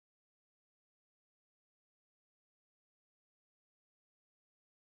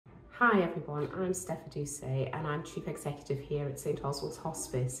Hi everyone, I'm Stepha Doucet and I'm Chief Executive here at St Oswald's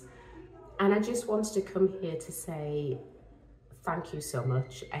Hospice, and I just wanted to come here to say thank you so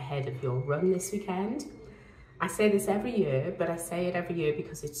much ahead of your run this weekend. I say this every year, but I say it every year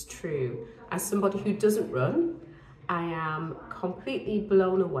because it's true. As somebody who doesn't run, I am completely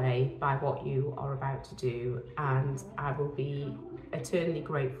blown away by what you are about to do, and I will be eternally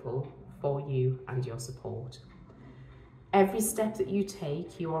grateful for you and your support. Every step that you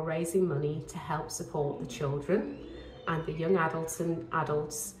take, you are raising money to help support the children and the young adults and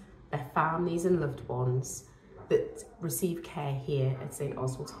adults, their families and loved ones that receive care here at St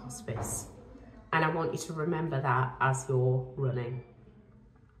Oswald's Hospice. And I want you to remember that as you're running.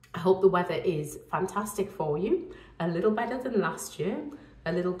 I hope the weather is fantastic for you, a little better than last year,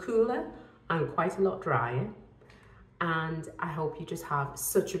 a little cooler and quite a lot drier. And I hope you just have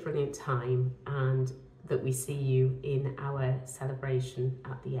such a brilliant time and that we see you in our celebration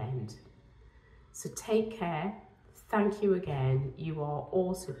at the end. So take care. Thank you again. You are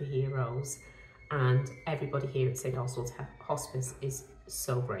all superheroes, and everybody here at St Oswald's Hospice is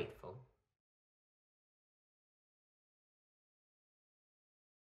so grateful.